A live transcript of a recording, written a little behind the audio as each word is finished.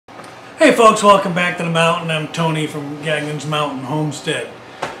Hey folks, welcome back to the mountain. I'm Tony from Gagnon's Mountain Homestead.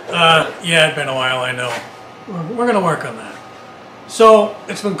 Yeah, it's been a while, I know. We're going to work on that. So,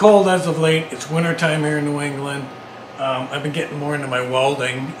 it's been cold as of late. It's winter time here in New England. I've been getting more into my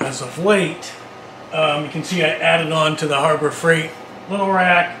welding as of late. You can see I added on to the Harbor Freight little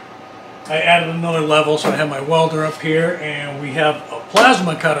rack. I added another level, so I have my welder up here, and we have a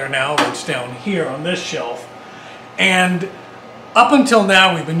plasma cutter now that's down here on this shelf. And up until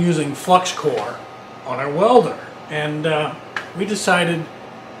now, we've been using Flux core on our welder, and we decided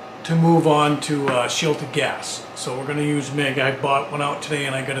to move on to shielded gas. So we're going to use MIG. I bought one out today,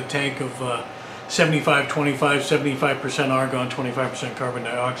 and I got a tank of 75-25, 75% argon, 25% carbon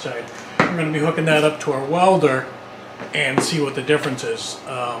dioxide. We're going to be hooking that up to our welder and see what the difference is.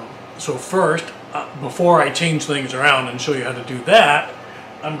 So first, before I change things around and show you how to do that,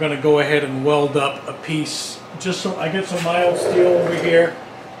 I'm going to go ahead and weld up a piece. Just so I get some mild steel over here.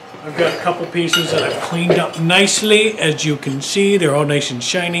 I've got a couple pieces that I've cleaned up nicely. As you can see, they're all nice and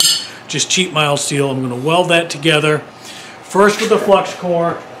shiny. Just cheap mild steel. I'm going to weld that together. First with the flux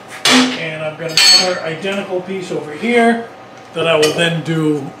core, and I've got another identical piece over here that I will then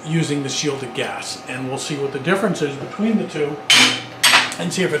do using the shielded gas. And we'll see what the difference is between the two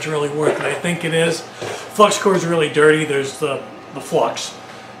and see if it's really worth it. I think it is. Flux core is really dirty. There's the flux,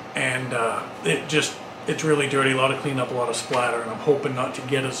 and it's really dirty, a lot of cleanup, a lot of splatter, and I'm hoping not to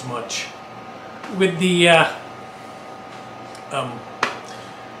get as much with the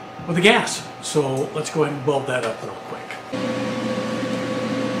gas. So let's go ahead and weld that up real quick.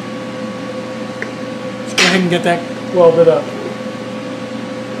 Let's go ahead and get that welded up.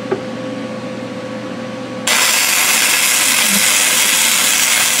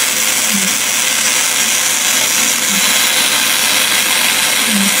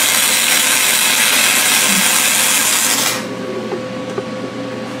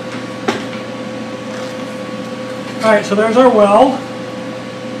 Alright, so there's our weld.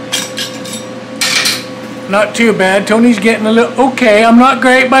 Not too bad. Tony's getting a little... Okay, I'm not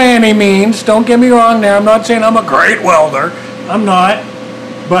great by any means. Don't get me wrong there. I'm not saying I'm a great welder. I'm not.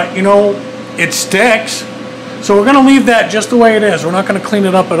 But, you know, it sticks. So we're going to leave that just the way it is. We're not going to clean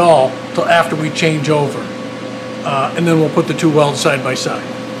it up at all until after we change over. And then we'll put the two welds side by side.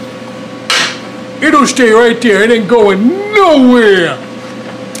 It'll stay right there. It ain't going nowhere.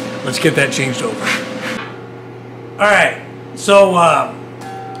 Let's get that changed over. Alright, so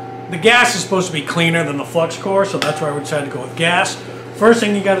the gas is supposed to be cleaner than the flux core, so that's why we decided to go with gas. First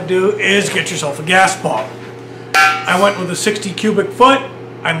thing you got to do is get yourself a gas bottle. I went with a 60 cubic foot.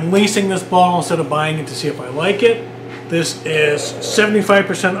 I'm leasing this bottle instead of buying it to see if I like it. This is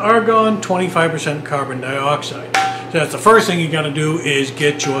 75% argon, 25% carbon dioxide. So that's the first thing you got to do is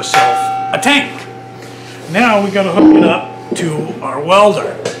get yourself a tank. Now we got to hook it up to our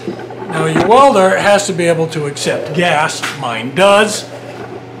welder. Now your welder has to be able to accept gas. Mine does,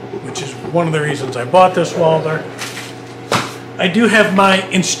 which is one of the reasons I bought this welder. I do have my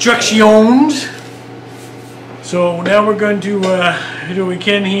instructions. So now we're going to do what we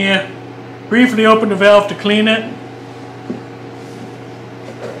can here. Briefly open the valve to clean it.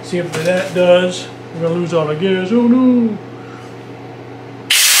 See if that does. We're going to lose all the gas. Oh no.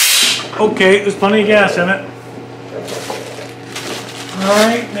 Okay, there's plenty of gas in it.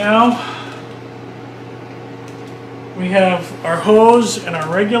 Alright, now we have our hose and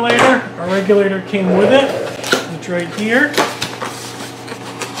our regulator. Our regulator came with it. It's right here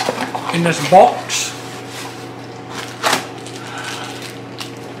in this box.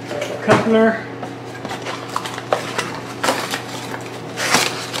 Coupler.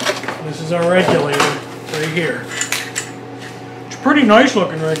 This is our regulator right here. It's a pretty nice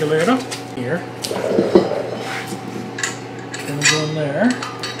looking regulator. Here. Gonna go in there.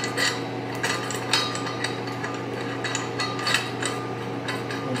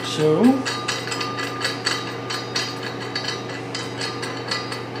 Like so.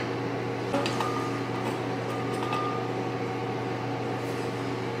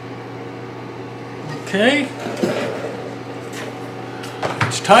 Okay.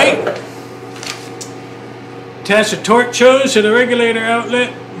 It's tight. Attach the torque hose to the regulator outlet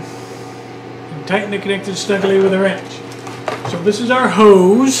and tighten the connected snugly with a wrench. So this is our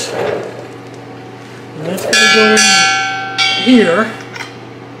hose, and that's going to go in here,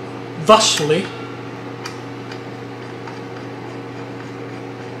 thusly.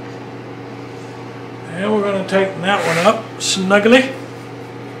 And we're going to tighten that one up snugly.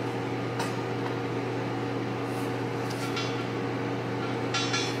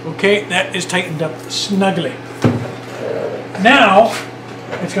 Okay, that is tightened up snugly. Now,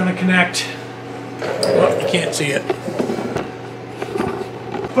 it's going to connect, well, you can't see it.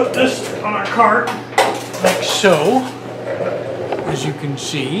 put this on our cart, like so, as you can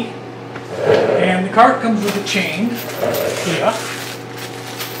see. And the cart comes with a chain here.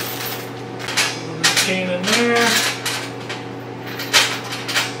 Put the chain in there.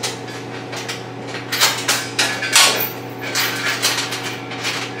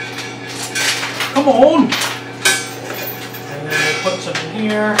 Come on! And then we'll put some in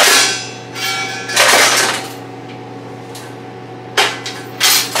here.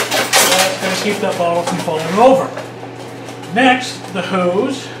 That's going to keep that bottle from falling over. Next, the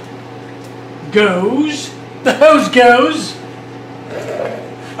hose goes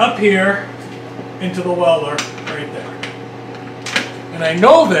up here into the welder right there. And I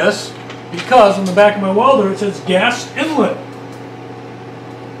know this because on the back of my welder it says gas inlet.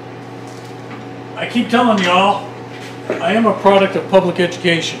 I keep telling y'all, I am a product of public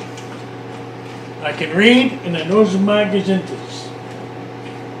education. I can read and I knows my gazintas.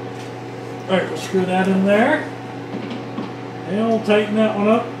 Alright, we'll screw that in there. And we'll tighten that one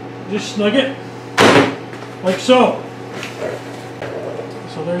up. Just snug it. Like so.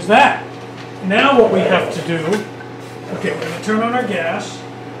 So there's that. Now what we have to do, okay, we're going to turn on our gas.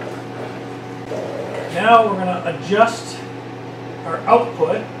 Now we're going to adjust our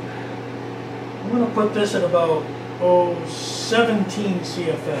output. I'm going to put this at about 17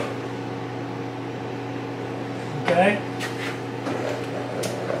 CFM. Okay?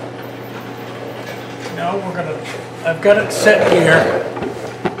 Now we're going to, I've got it set here.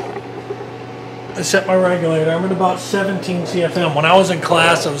 I set my regulator. I'm at about 17 CFM. When I was in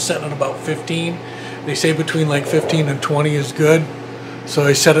class, I was setting at about 15. They say between like 15 and 20 is good. So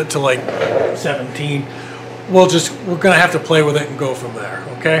I set it to like 17. We're going to have to play with it and go from there,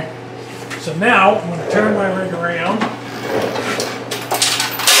 okay? So now I'm going to turn my rig around.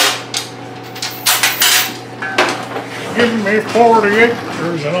 Give me 40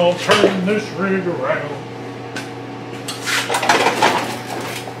 acres and I'll turn this rig around.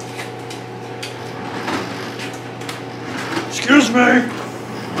 Excuse me.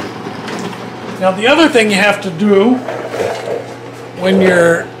 Now the other thing you have to do when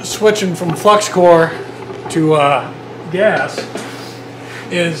you're switching from flux core to gas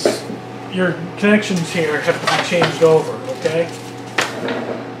is your connections here have to be changed over, okay?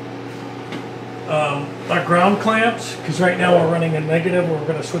 Our ground clamps, because right now we're running a negative, we're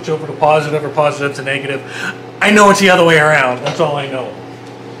going to switch over to positive or positive to negative. I know it's the other way around, that's all I know.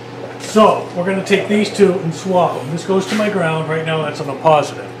 So, we're going to take these two and swap them. This goes to my ground, right now that's on a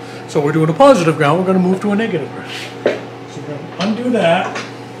positive. So we're doing a positive ground, we're going to move to a negative ground. So we're going to undo that,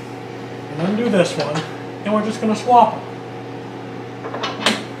 and undo this one, and we're just going to swap them.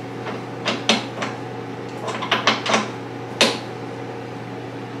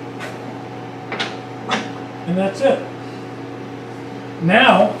 And that's it.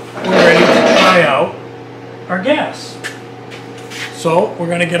 Now we're ready to try out our gas. So we're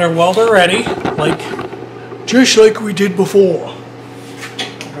going to get our welder ready, just like we did before.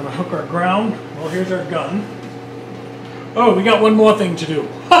 We're going to hook our ground. Well, here's our gun. Oh, we got one more thing to do.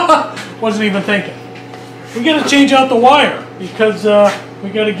 Wasn't even thinking. We got to change out the wire because we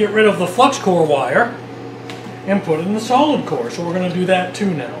got to get rid of the flux core wire and put it in the solid core. So we're going to do that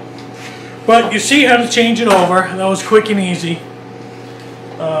too now. But you see how to change it over. That was quick and easy.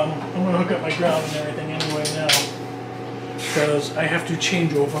 I'm going to hook up my ground and everything anyway now, because I have to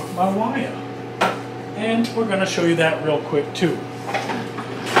change over my wire. And we're going to show you that real quick too.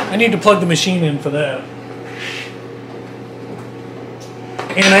 I need to plug the machine in for that.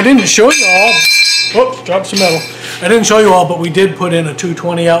 And I didn't show you all. Oops, dropped some metal. I didn't show you all, but we did put in a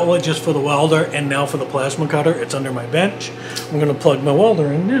 220 outlet just for the welder and now for the plasma cutter. It's under my bench. I'm going to plug my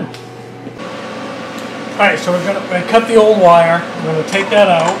welder in now. Alright, so we're going to cut the old wire. I'm going to take that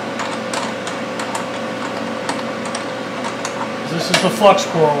out. This is the flux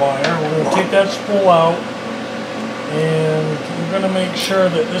core wire. We're going to take that spool out, and we're going to make sure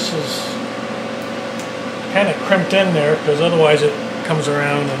that this is kind of crimped in there, because otherwise it comes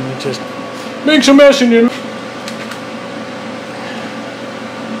around and it just makes a mess in you.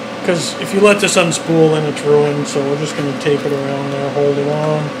 Because if you let this unspool, then it's ruined. So we're just going to tape it around there, hold it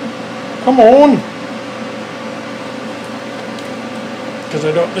on. Come on. Because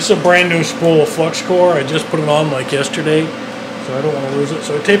this is a brand new spool of flux core. I just put it on like yesterday, so I don't want to lose it.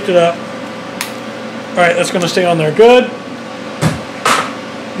 So I taped it up. Alright, that's going to stay on there good.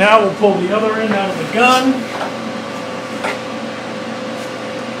 Now we'll pull the other end out of the gun.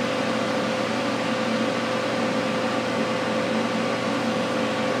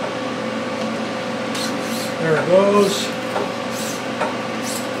 There it goes.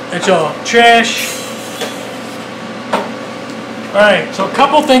 It's all trash. Alright, so a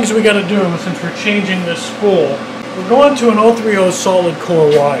couple things we got to do since we're changing this spool. We're going to an 030 solid core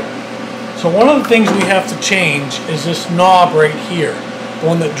wire. So one of the things we have to change is this knob right here, the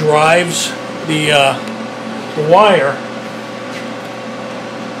one that drives the wire.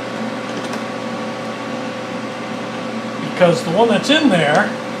 Because the one that's in there,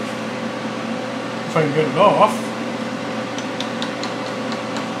 if I can get it off,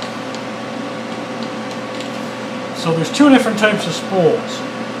 so there's two different types of spools.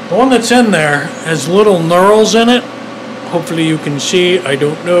 The one that's in there has little knurls in it. Hopefully you can see, I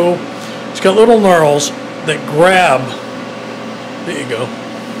don't know. It's got little knurls that grab, there you go,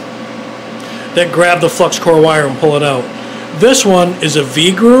 that grab the flux core wire and pull it out. This one is a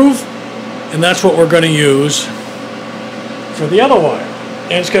V-groove, and that's what we're going to use for the other wire.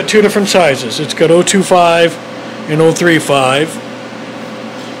 And it's got two different sizes. It's got 025 and 035,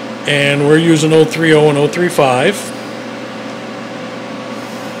 and we're using 030 and 035.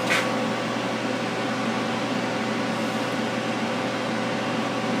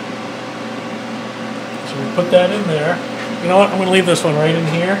 So we put that in there. You know what? I'm going to leave this one right in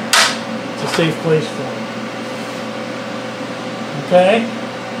here. It's a safe place for it. Okay.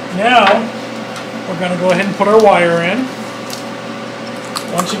 Now we're going to go ahead and put our wire in.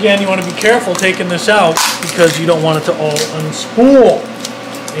 Once again, you want to be careful taking this out because you don't want it to all unspool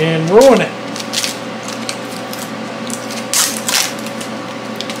and ruin it.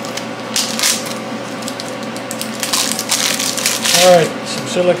 Alright, some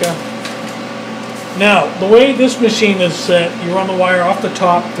silica. Now, the way this machine is set, you run the wire off the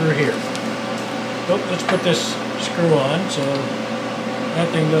top through here. Oh, let's put this screw on so that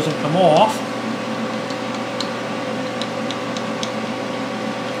thing doesn't come off.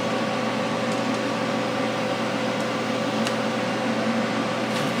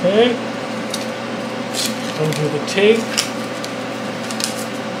 Okay, undo the tape.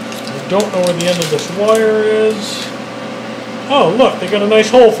 I don't know where the end of this wire is. Oh, look, they got a nice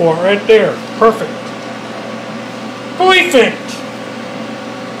hole for it right there. Perfect. Perfect!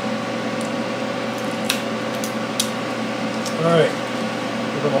 Alright,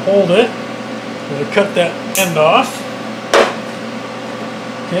 we're going to hold it. We're going to cut that end off.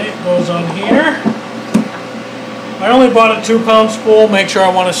 Okay, it goes on here. I only bought a 2-pound spool. Make sure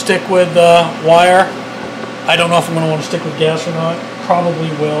I want to stick with wire. I don't know if I'm going to want to stick with gas or not. Probably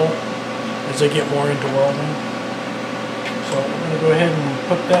will as I get more into welding. So we're going to go ahead and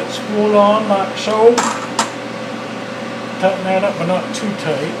put that spool on like so. Tighten that up, but not too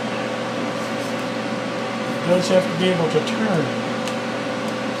tight. It does have to be able to turn.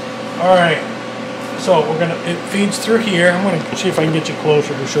 Alright. So we're going to, it feeds through here. I'm going to see if I can get you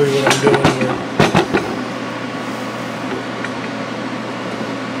closer to show you what I'm doing here.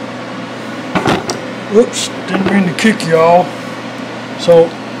 Oops, didn't mean to kick y'all. So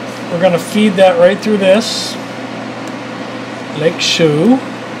we're going to feed that right through this, like so.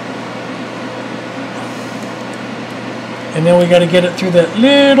 And then we got to get it through that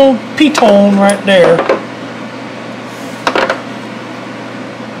little piton right there.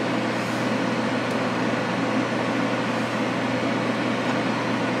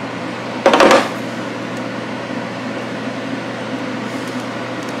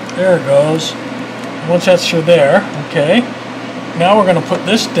 There it goes. Once that's through there, okay. Now we're going to put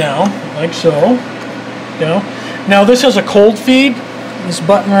this down, like so. Down. Now this has a cold feed, this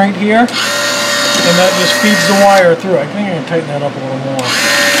button right here, and that just feeds the wire through. I think I'm going to tighten that up a little more.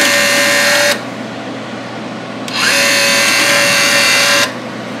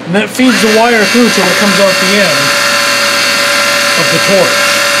 And that feeds the wire through till it comes out the end of the torch.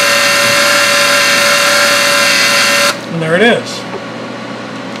 And there it is.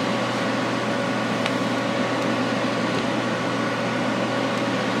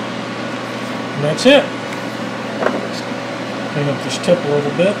 And that's it. Clean up this tip a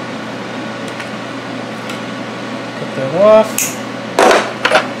little bit. Cut that off.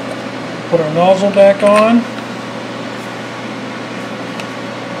 Put our nozzle back on.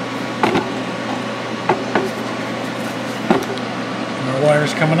 And our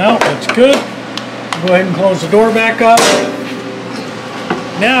wire's coming out. That's good. Go ahead and close the door back up.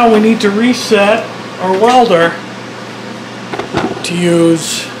 Now we need to reset our welder to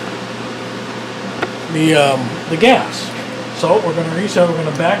use the gas. So we're going to reset, we're going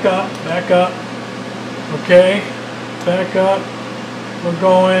to back up, okay, back up, we're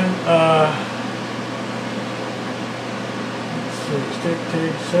going, let's see, stick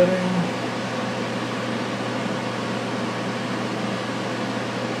tape setting,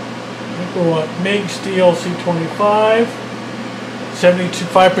 I think we want MIG steel C25,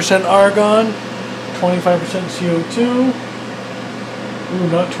 75% argon, 25% CO2, Ooh,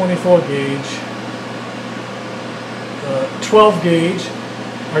 not 24 gauge. 12 gauge.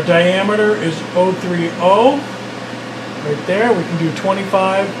 Our diameter is 030. Right there. We can do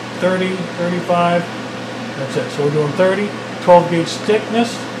 25, 30, 35. That's it. So we're doing 30, 12 gauge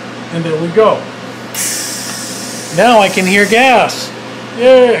thickness, and there we go. Now I can hear gas.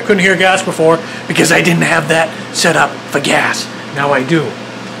 Yeah, I couldn't hear gas before because I didn't have that set up for gas. Now I do.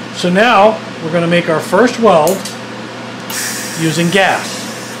 So now we're going to make our first weld using gas.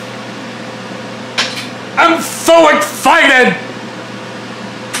 I'm so excited!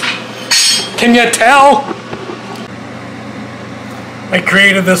 Can you tell? I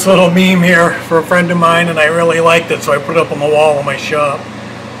created this little meme here for a friend of mine and I really liked it, so I put it up on the wall in my shop.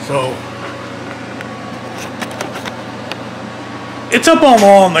 So it's up on the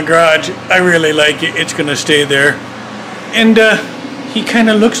wall in the garage. I really like it. It's gonna stay there. And he kind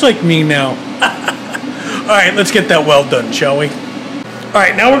of looks like me now. Alright, let's get that weld done, shall we?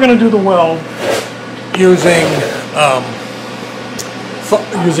 Alright, now we're gonna do the weld using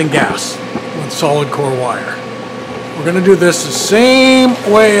gas with solid core wire. We're going to do this the same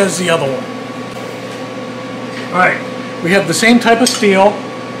way as the other one. Alright, we have the same type of steel,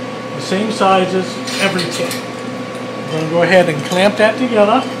 the same sizes, everything. We're going to go ahead and clamp that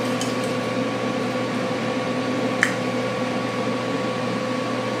together.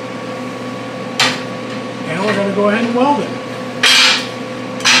 And we're going to go ahead and weld it.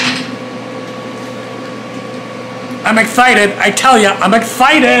 I'm excited, I tell you, I'm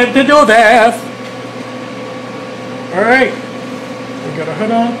excited to do this. Alright, we got our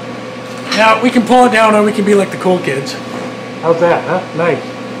hood on. Now we can pull it down or we can be like the cool kids. How's that, huh? Nice.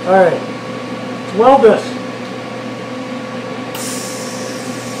 Alright, let's weld this.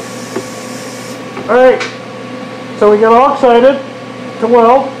 Alright, so we got all excited to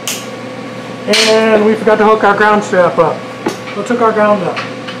weld. And we forgot to hook our ground strap up. Let's hook our ground up.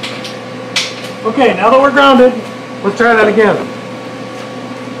 Okay, now that we're grounded, let's try that again.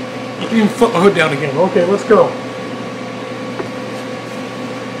 You can flip the hood down again. Okay, let's go.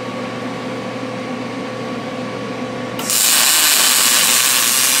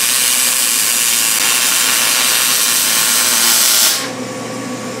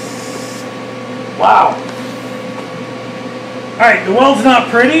 Wow. Alright, the weld's not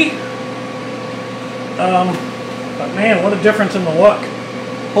pretty. But man, what a difference in the look.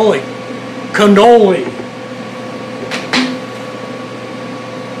 Holy cannoli.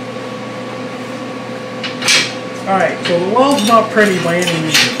 Alright, so the weld's not pretty by any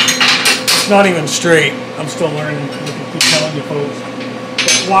means. It's not even straight. I'm still learning. I can keep telling you folks.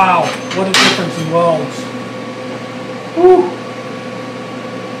 But wow, what a difference in welds. Woo.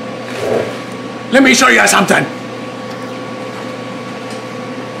 Let me show you something.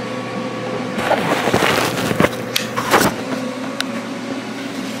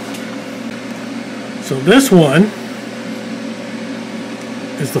 So this one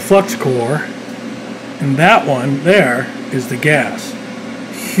is the flux core. And that one there is the gas.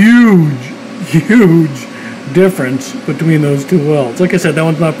 Huge, huge difference between those two welds. Like I said, that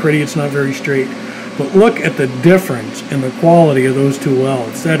one's not pretty, it's not very straight. But look at the difference in the quality of those two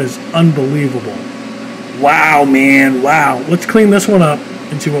welds. That is unbelievable. Wow, man, wow. Let's clean this one up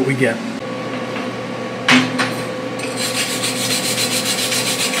and see what we get.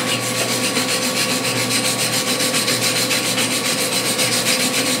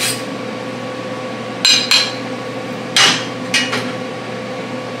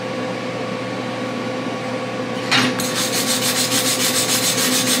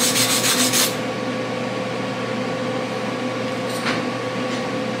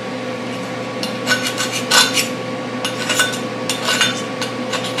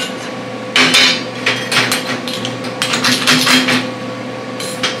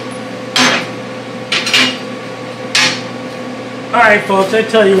 Alright folks, I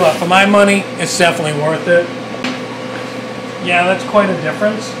tell you what, for my money, it's definitely worth it. Yeah, that's quite a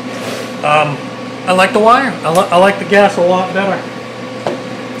difference. I like the wire. I like the gas a lot better.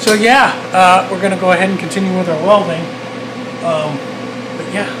 So yeah, we're going to go ahead and continue with our welding.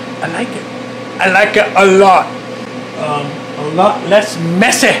 But yeah, I like it. I like it a lot. A lot less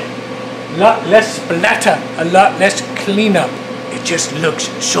messy. A lot less splatter. A lot less cleanup. It just looks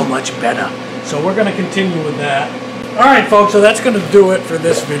so much better. So we're going to continue with that. Alright folks, so that's going to do it for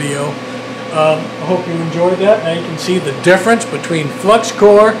this video. I hope you enjoyed that. Now you can see the difference between flux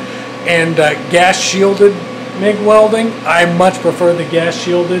core and gas shielded MIG welding. I much prefer the gas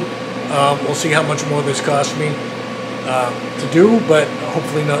shielded. We'll see how much more this costs me to do, but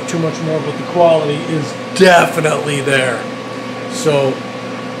hopefully not too much more, but the quality is definitely there. So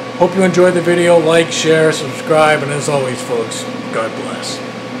hope you enjoyed the video. Like, share, subscribe, and as always folks, God bless.